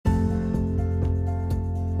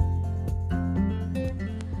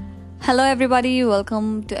Hello, everybody.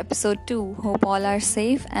 Welcome to episode 2. Hope all are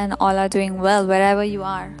safe and all are doing well wherever you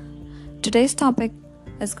are. Today's topic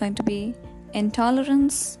is going to be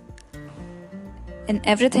intolerance in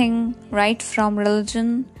everything, right from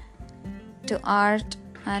religion to art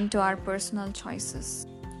and to our personal choices.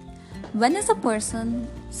 When is a person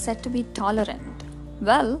said to be tolerant?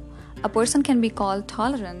 Well, a person can be called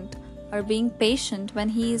tolerant or being patient when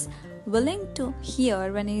he is willing to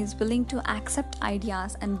hear, when he is willing to accept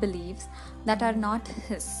ideas and beliefs that are not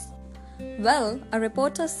his. Well, a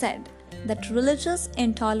reporter said that religious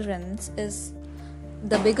intolerance is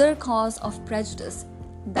the bigger cause of prejudice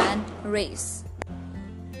than race.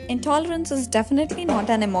 Intolerance is definitely not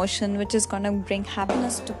an emotion which is going to bring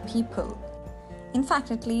happiness to people. In fact,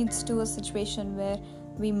 it leads to a situation where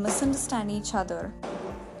we misunderstand each other.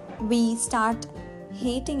 We start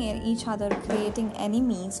hating each other, creating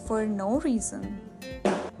enemies for no reason,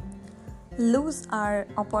 lose our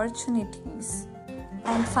opportunities,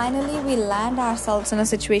 and finally we land ourselves in a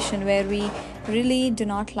situation where we really do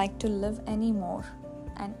not like to live anymore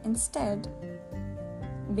and instead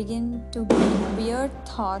begin to get weird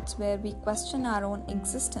thoughts where we question our own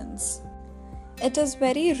existence. It is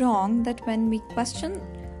very wrong that when we question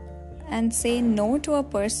and say no to a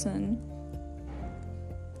person,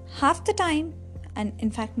 half the time, and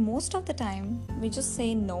in fact most of the time, we just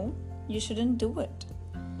say no, you shouldn't do it.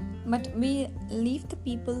 But we leave the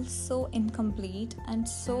people so incomplete and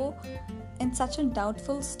so in such a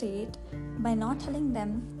doubtful state by not telling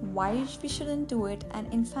them why we shouldn't do it,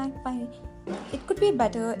 and in fact it could be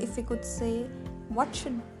better if we could say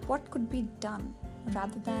what could be done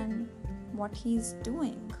rather than what he's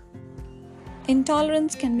doing.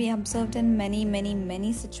 Intolerance can be observed in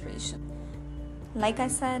many situations. Like I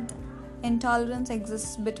said, intolerance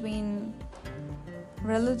exists between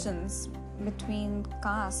religions, between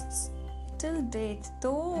castes. Till date,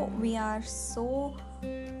 though we are so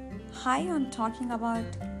high on talking about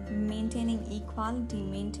maintaining equality,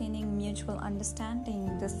 maintaining mutual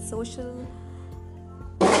understanding, the social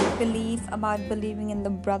belief about believing in the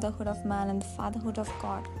brotherhood of man and the fatherhood of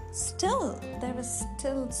God, still there is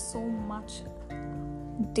still so much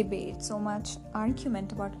debate, so much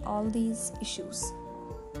argument about all these issues.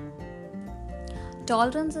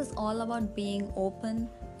 Tolerance is all about being open.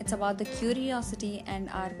 It's about the curiosity and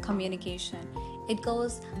our communication. It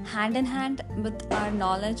goes hand in hand with our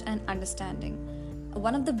knowledge and understanding.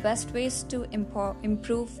 One of the best ways to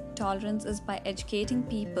improve tolerance is by educating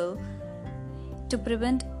people to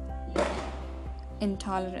prevent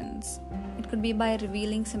intolerance. It could be by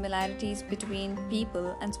revealing similarities between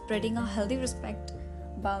people and spreading a healthy respect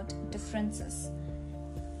about differences.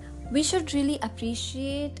 We should really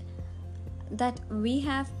appreciate that we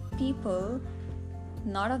have people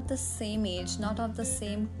not of the same age, not of the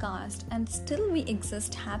same caste, and still we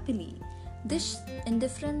exist happily. This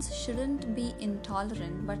indifference shouldn't be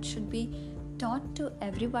intolerant, but should be taught to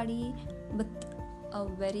everybody with a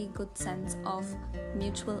very good sense of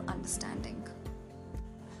mutual understanding.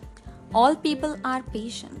 All people are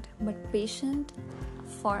patient, but patient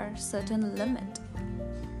for certain limit.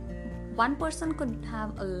 One person could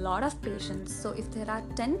have a lot of patience, so if there are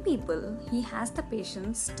 10 people, he has the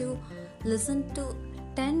patience to listen to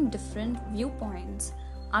 10 different viewpoints.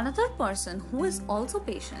 Another person who is also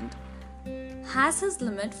patient has his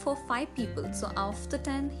limit for 5 people, so of the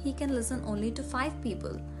 10, he can listen only to 5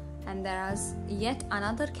 people. And there is yet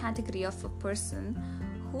another category of a person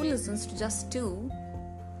who listens to just 2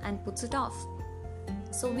 and puts it off.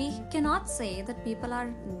 So we cannot say that people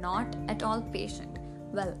are not at all patient.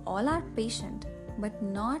 Well, all are patient, but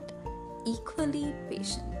not equally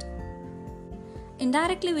patient.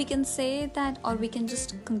 Indirectly, we can say that, or we can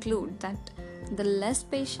just conclude that the less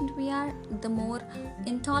patient we are, the more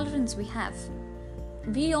intolerance we have.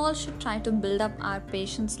 We all should try to build up our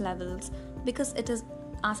patience levels because it is,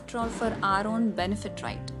 after all, for our own benefit,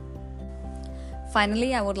 right?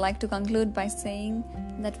 Finally, I would like to conclude by saying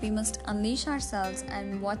that we must unleash ourselves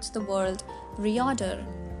and watch the world reorder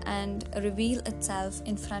and reveal itself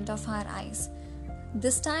in front of our eyes.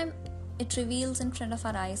 This time it reveals in front of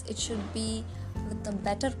our eyes. It should be with a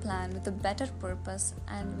better plan, with a better purpose,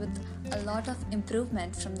 and with a lot of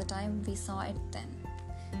improvement from the time we saw it then.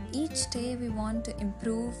 Each day we want to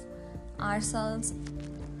improve ourselves,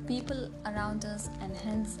 people around us, and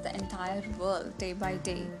hence the entire world day by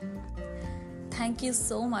day. Thank you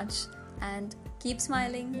so much, and keep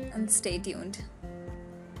smiling and stay tuned.